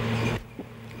техникой.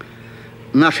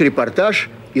 Наш репортаж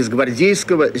из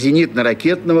гвардейского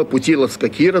зенитно-ракетного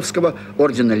Путиловско-Кировского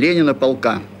ордена Ленина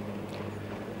полка.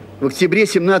 В октябре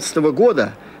 1917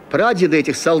 года прадеды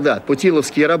этих солдат,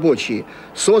 путиловские рабочие,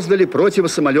 создали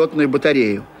противосамолетную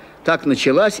батарею. Так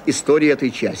началась история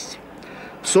этой части.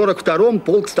 В 1942-м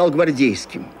полк стал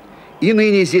гвардейским. И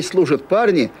ныне здесь служат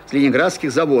парни с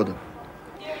ленинградских заводов.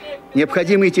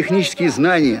 Необходимые технические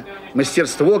знания,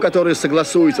 мастерство, которое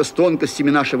согласуется с тонкостями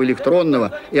нашего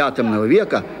электронного и атомного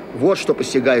века, вот что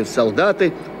постигают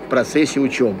солдаты в процессе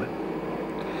учебы.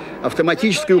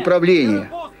 Автоматическое управление,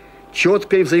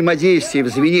 четкое взаимодействие в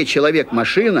звене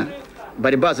человек-машина,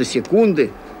 борьба за секунды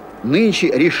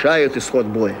нынче решают исход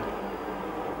боя.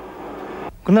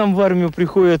 К нам в армию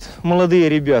приходят молодые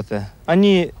ребята.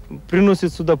 Они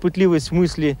приносят сюда пытливость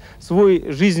мысли,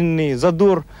 свой жизненный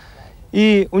задор.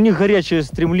 И у них горячее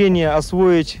стремление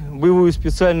освоить боевую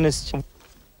специальность.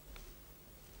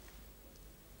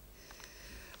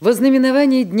 В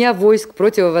ознаменовании Дня войск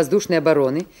противовоздушной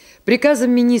обороны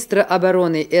приказом министра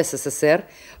обороны СССР,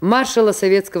 маршала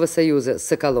Советского Союза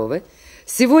Соколова,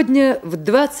 сегодня в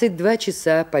 22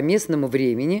 часа по местному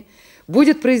времени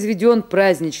будет произведен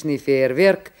праздничный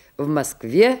фейерверк в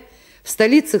Москве, в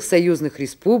столицах союзных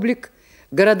республик,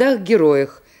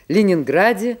 городах-героях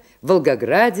Ленинграде,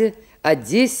 Волгограде,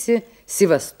 Одессе,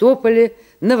 Севастополе,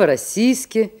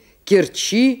 Новороссийске,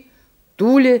 Керчи,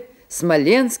 Туле,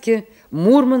 Смоленске,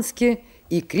 Мурманске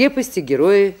и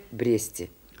крепости-герои Бресте.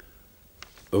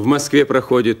 В Москве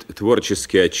проходит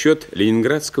творческий отчет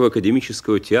Ленинградского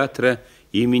академического театра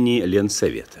имени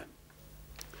Ленсовета.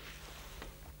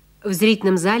 В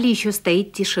зрительном зале еще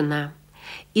стоит тишина.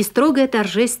 И строгая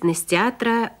торжественность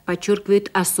театра подчеркивает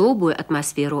особую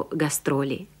атмосферу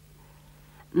гастролей.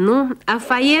 Ну, а в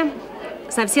фойе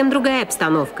совсем другая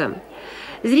обстановка.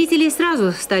 Зрители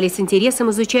сразу стали с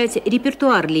интересом изучать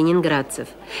репертуар ленинградцев.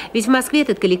 Ведь в Москве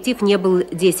этот коллектив не был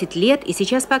 10 лет и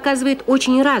сейчас показывает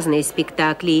очень разные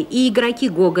спектакли. И «Игроки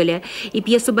Гоголя», и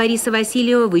пьесу Бориса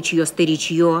Васильева «Вычье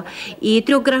старичье», и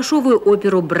трехгрошовую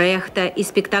оперу Брехта, и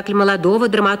спектакль молодого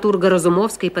драматурга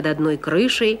Разумовской «Под одной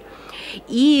крышей»,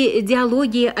 и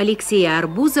диалоги Алексея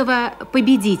Арбузова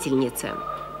 «Победительница».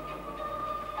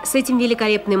 С этим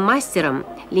великолепным мастером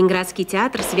Ленинградский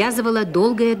театр связывала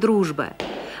долгая дружба.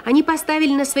 Они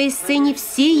поставили на своей сцене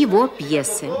все его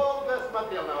пьесы.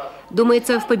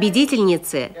 Думается, в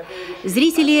 «Победительнице»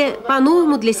 зрители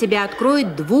по-новому для себя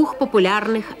откроют 2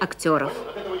 популярных актеров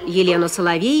 – Елену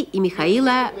Соловей и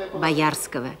Михаила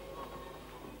Боярского.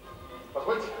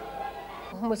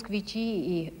 Москвичи,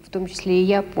 и в том числе и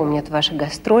я, помнят ваши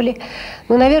гастроли.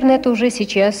 Но, наверное, это уже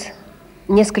сейчас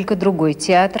несколько другой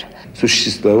театр.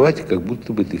 Существовать, как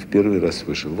будто бы ты в первый раз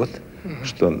вышел. Вот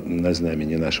что на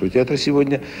знамени нашего театра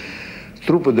сегодня.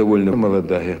 Труппа довольно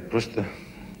молодая, просто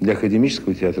для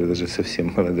академического театра даже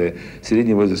совсем молодая.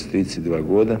 Средний возраст 32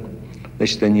 года.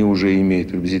 Значит, они уже имеют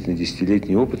приблизительно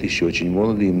 10-летний опыт, еще очень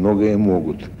молодые и многое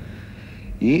могут.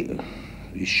 И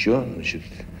еще, значит,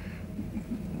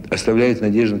 оставляют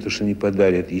надежду на то, что они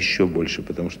подарят еще больше,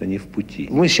 потому что они в пути.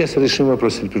 Мы сейчас решим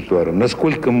вопрос с репертуаром.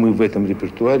 Насколько мы в этом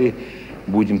репертуаре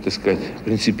будем, так сказать,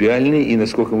 принципиальны, и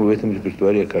насколько мы в этом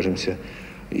репертуаре окажемся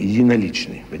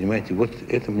единоличны. Понимаете, вот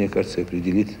это, мне кажется,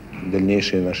 определит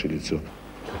дальнейшее наше лицо.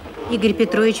 Игорь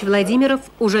Петрович Владимиров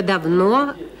уже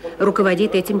давно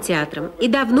руководит этим театром и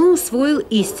давно усвоил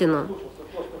истину.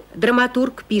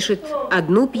 Драматург пишет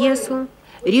одну пьесу,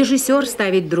 режиссер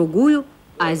ставит другую,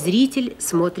 а зритель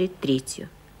смотрит третью.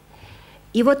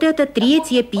 И вот эта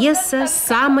третья пьеса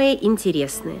самая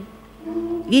интересная.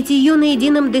 Ведь ее на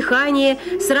едином дыхании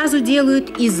сразу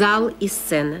делают и зал, и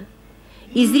сцена.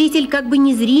 И зритель как бы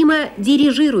незримо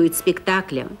дирижирует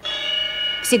спектаклем,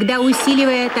 всегда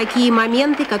усиливая такие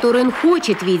моменты, которые он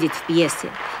хочет видеть в пьесе,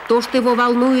 то, что его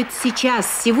волнует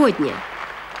сейчас, сегодня.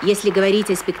 Если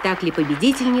говорить о спектакле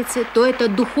 «Победительницы», то это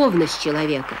духовность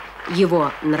человека,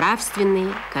 его нравственные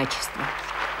качества.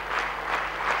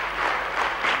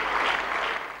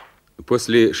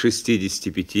 После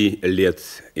 65 лет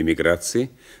эмиграции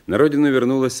на родину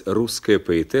вернулась русская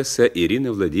поэтесса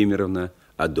Ирина Владимировна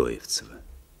Адоевцева.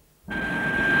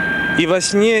 И во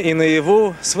сне, и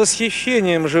наяву с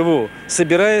восхищением живу,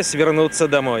 собираясь вернуться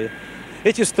домой.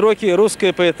 Эти строки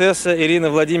русская поэтесса Ирина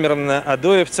Владимировна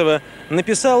Адоевцева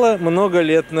написала много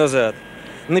лет назад.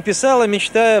 Написала,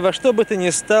 мечтая во что бы то ни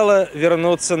стало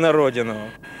вернуться на родину.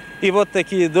 И вот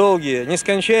такие долгие,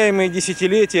 нескончаемые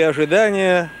десятилетия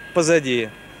ожидания позади.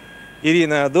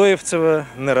 Ирина Адоевцева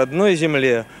на родной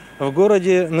земле, в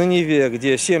городе на Неве,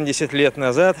 где 70 лет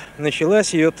назад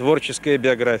началась ее творческая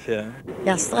биография.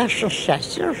 Я страшно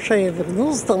счастлива, что я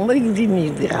вернулась домой в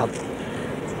Ленинград.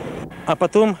 А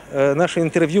потом наше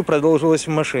интервью продолжилось в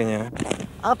машине.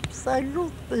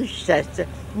 Абсолютное счастье.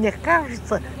 Мне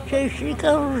кажется, что я еще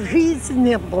никогда в жизни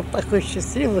не был такой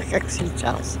счастливый, как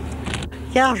сейчас.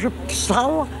 Я же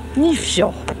писала не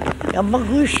все. Я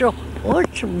могу еще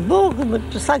очень много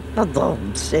написать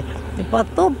подробностей. И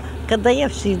потом, когда я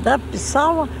всегда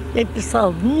писала, я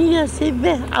писала не о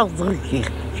себе, а о других,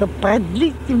 чтобы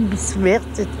продлить им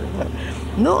бессмертие.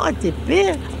 Ну, а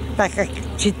теперь, так как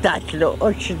читателю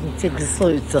очень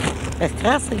интересуется, как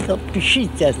раз я говорю,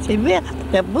 пишите о себе,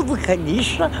 я буду,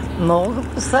 конечно, много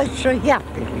писать, что я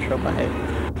переживаю.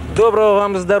 Доброго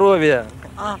вам здоровья!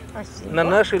 Спасибо. На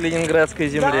нашей ленинградской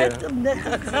земле. Да, это мне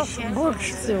как раз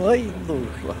больше всего и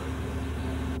нужно.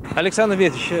 Александр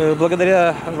Викторович,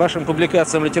 благодаря вашим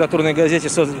публикациям в литературной газете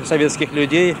 «Советских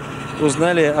людей»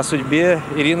 узнали о судьбе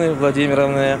Ирины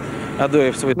Владимировны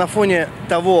Адоевцевой. На фоне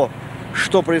того,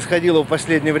 что происходило в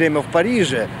последнее время в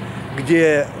Париже,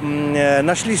 где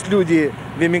нашлись люди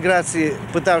в эмиграции,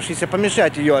 пытавшиеся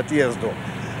помешать ее отъезду,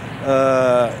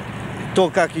 то,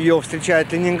 как ее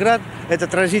встречает Ленинград, это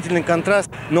разительный контраст.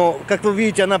 Но, как вы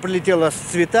видите, она прилетела с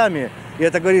цветами, и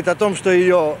это говорит о том, что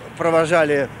ее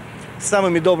провожали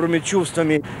самыми добрыми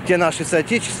чувствами те наши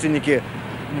соотечественники,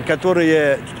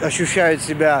 которые ощущают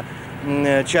себя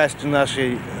частью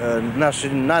нашей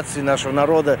нации, нашего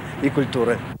народа и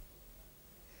культуры.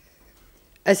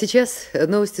 А сейчас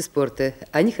новости спорта.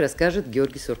 О них расскажет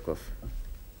Георгий Сурков.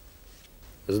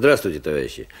 Здравствуйте,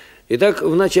 товарищи. Итак,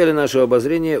 в начале нашего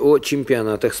обозрения о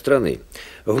чемпионатах страны.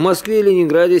 В Москве и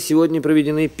Ленинграде сегодня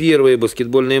проведены первые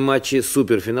баскетбольные матчи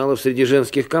суперфиналов среди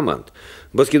женских команд.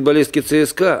 Баскетболистки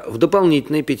ЦСКА в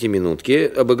дополнительной пятиминутке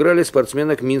обыграли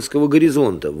спортсменок Минского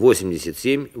 «Горизонта»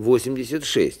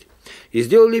 87-86 и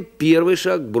сделали первый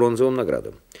шаг к бронзовым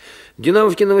наградам.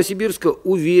 Динамовки Новосибирска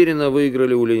уверенно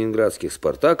выиграли у ленинградских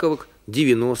 «Спартаковок»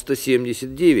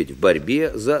 90-79 в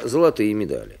борьбе за золотые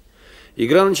медали.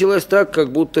 Игра началась так,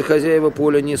 как будто хозяева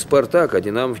поля не «Спартак», а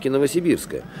 «Динамовки»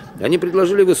 Новосибирска. Они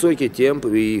предложили высокий темп,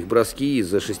 и их броски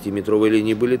из-за 6-метровой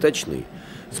линии были точны.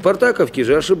 «Спартаковки»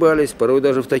 же ошибались, порой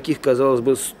даже в таких, казалось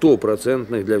бы,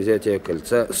 100% для взятия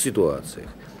кольца ситуациях.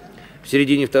 В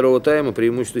середине второго тайма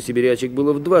преимущество сибирячек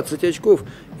было в 20 очков,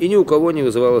 и ни у кого не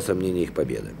вызывало сомнений их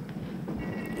победа.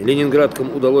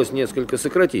 Ленинградкам удалось несколько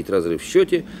сократить разрыв в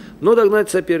счете, но догнать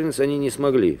соперниц они не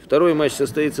смогли. Второй матч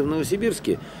состоится в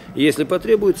Новосибирске, и если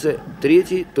потребуется,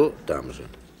 третий, то там же.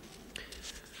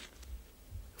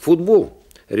 Футбол.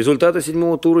 Результаты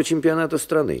 7-го тура чемпионата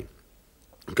страны.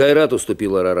 Кайрат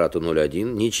уступил Арарату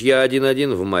 0-1, ничья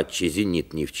 1-1 в матче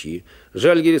 «Зенит-Невчи».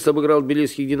 Жальгирис обыграл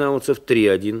тбилисских динамовцев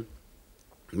 3-1.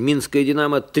 Минская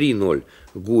 «Динамо» 3-0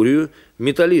 Гурию.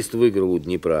 Металлист выиграл у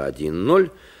Днепра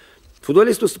 1-0.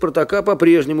 Футболисты «Спартака»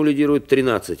 по-прежнему лидируют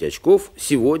 13 очков.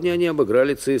 Сегодня они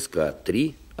обыграли ЦСКА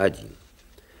 3-1.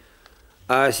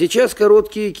 А сейчас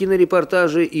короткие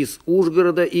кинорепортажи из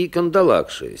Ужгорода и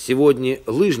Кандалакши. Сегодня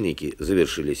лыжники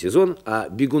завершили сезон, а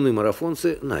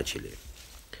бегуны-марафонцы начали.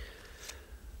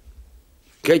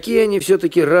 Какие они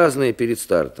все-таки разные перед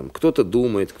стартом. Кто-то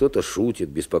думает, кто-то шутит,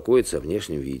 беспокоится о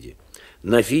внешнем виде.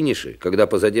 На финише, когда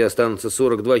позади останутся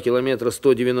 42 километра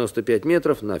 195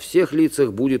 метров, на всех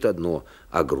лицах будет одно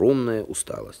 – огромная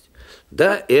усталость.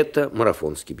 Да, это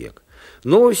марафонский бег.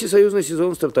 Новый всесоюзный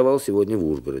сезон стартовал сегодня в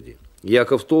Ужгороде.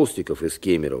 Яков Толстиков из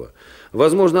Кемерово,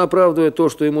 возможно, оправдывая то,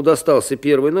 что ему достался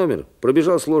первый номер,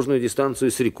 пробежал сложную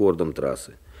дистанцию с рекордом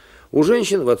трассы. У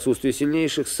женщин в отсутствие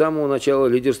сильнейших с самого начала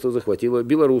лидерство захватила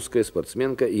белорусская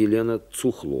спортсменка Елена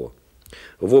Цухло.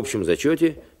 В общем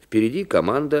зачете впереди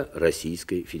команда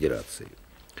Российской Федерации.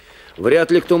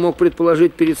 Вряд ли кто мог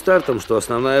предположить перед стартом, что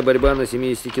основная борьба на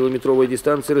 70-километровой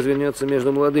дистанции развернется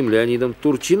между молодым Леонидом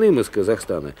Турчиным из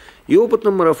Казахстана и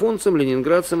опытным марафонцем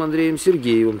ленинградцем Андреем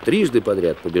Сергеевым, трижды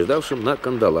подряд побеждавшим на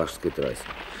Кандалашской трассе.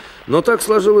 Но так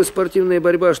сложилась спортивная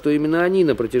борьба, что именно они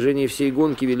на протяжении всей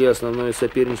гонки вели основное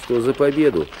соперничество за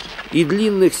победу, и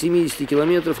длинных 70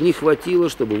 километров не хватило,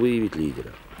 чтобы выявить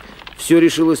лидера. Все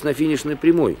решилось на финишной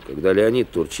прямой, когда Леонид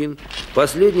Турчин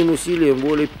последним усилием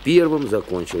воли первым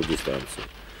закончил дистанцию.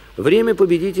 Время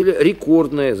победителя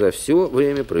рекордное за все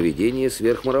время проведения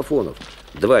сверхмарафонов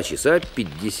 – 2 часа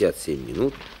 57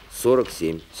 минут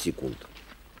 47 секунд.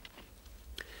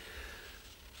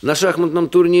 На шахматном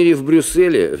турнире в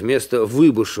Брюсселе вместо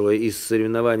выбывшего из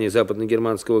соревнований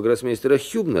западногерманского гроссмейстера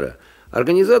Хюбнера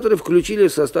организаторы включили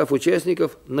в состав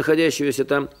участников находящегося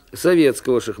там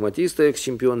советского шахматиста,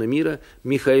 экс-чемпиона мира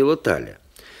Михаила Таля.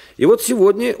 И вот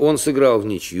сегодня он сыграл в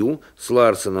ничью с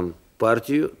Ларсеном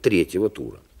партию третьего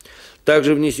тура.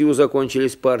 Также в ничью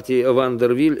закончились партии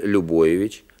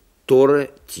Вандервиль-Любоевич,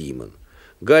 Торе-Тимон.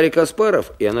 Гарри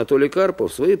Каспаров и Анатолий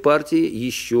Карпов свои партии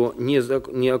еще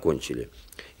не окончили.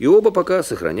 И оба пока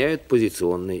сохраняют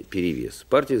позиционный перевес.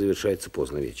 Партия завершается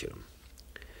поздно вечером.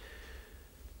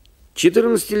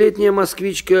 14-летняя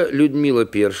москвичка Людмила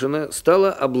Першина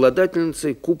стала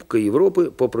обладательницей Кубка Европы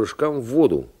по прыжкам в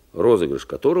воду, розыгрыш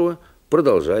которого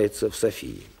продолжается в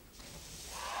Софии.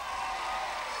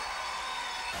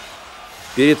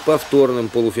 Перед повторным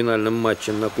полуфинальным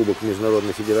матчем на Кубок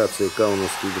Международной Федерации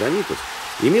Каунасский Гранитов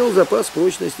имел запас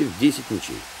прочности в 10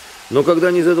 мячей. Но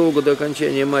когда незадолго до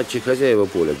окончания матча хозяева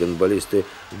поля, гандболисты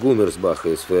Гумерсбаха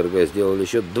из ФРГ, сделали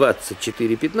счет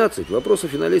 24-15, вопрос о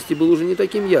финалисте был уже не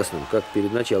таким ясным, как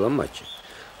перед началом матча.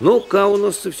 Но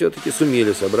каунасцы все-таки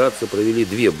сумели собраться, провели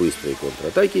 2 быстрые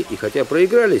контратаки и хотя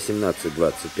проиграли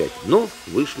 17-25, но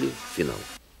вышли в финал.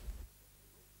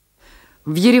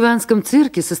 В ереванском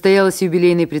цирке состоялось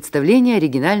юбилейное представление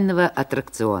оригинального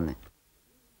аттракциона.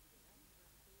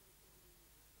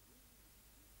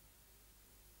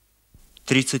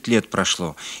 30 лет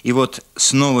прошло, и вот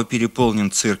снова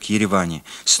переполнен цирк Ереване,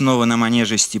 снова на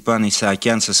манеже Степан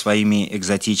Исаакян со своими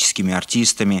экзотическими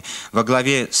артистами во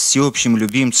главе с всеобщим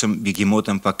любимцем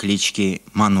бегемотом по кличке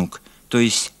Манук, то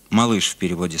есть малыш в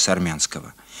переводе с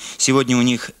армянского. Сегодня у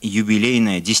них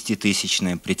юбилейное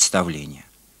 10-тысячное представление.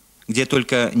 Где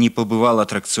только не побывал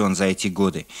аттракцион за эти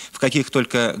годы, в каких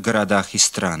только городах и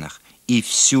странах, и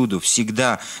всюду,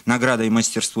 всегда наградой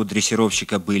мастерству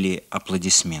дрессировщика были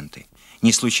аплодисменты.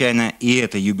 Не случайно и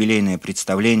это юбилейное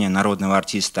представление народного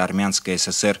артиста Армянской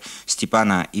ССР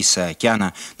Степана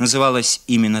Исаакяна называлось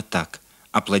именно так.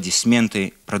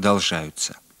 Аплодисменты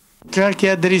продолжаются. Как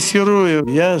я дрессирую?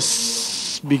 Я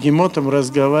с бегемотом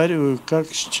разговариваю как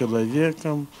с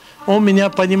человеком. Он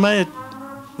меня понимает,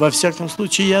 во всяком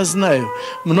случае, я знаю.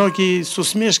 Многие с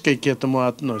усмешкой к этому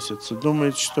относятся.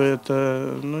 Думают, что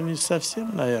это, не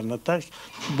совсем, наверное, так.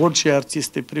 Большие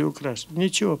артисты приукрашивают.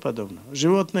 Ничего подобного.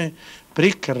 Животные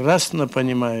прекрасно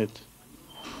понимают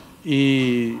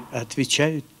и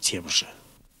отвечают тем же.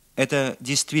 Это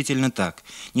действительно так.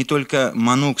 Не только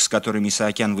Манук, с которым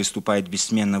Исаакян выступает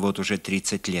бессменно вот уже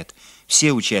 30 лет.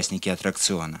 Все участники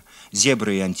аттракциона.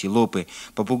 Зебры и антилопы,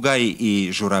 попугаи и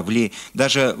журавли,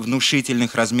 даже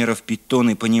внушительных размеров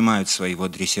питоны понимают своего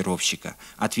дрессировщика,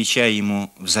 отвечая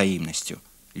ему взаимностью,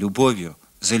 любовью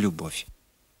за любовь.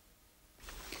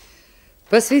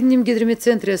 По сведениям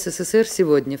Гидрометцентра СССР,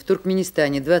 сегодня в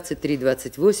Туркменистане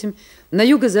 23-28, на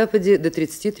юго-западе до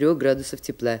 33 градусов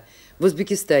тепла, в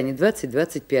Узбекистане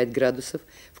 20-25 градусов,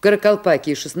 в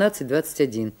Каракалпакии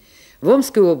 16-21, в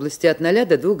Омской области от 0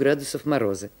 до 2 градусов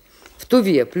мороза, в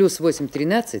Туве плюс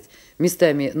 8-13,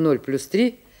 местами 0 плюс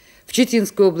 3, в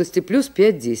Читинской области плюс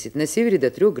 5-10, на севере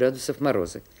до 3 градусов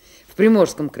мороза, в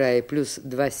Приморском крае плюс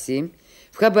 2-7,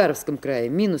 в Хабаровском крае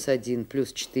минус 1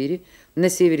 плюс 4, на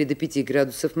севере до 5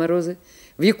 градусов мороза,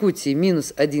 в Якутии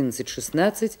минус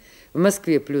 11-16, в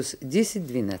Москве плюс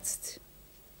 10-12.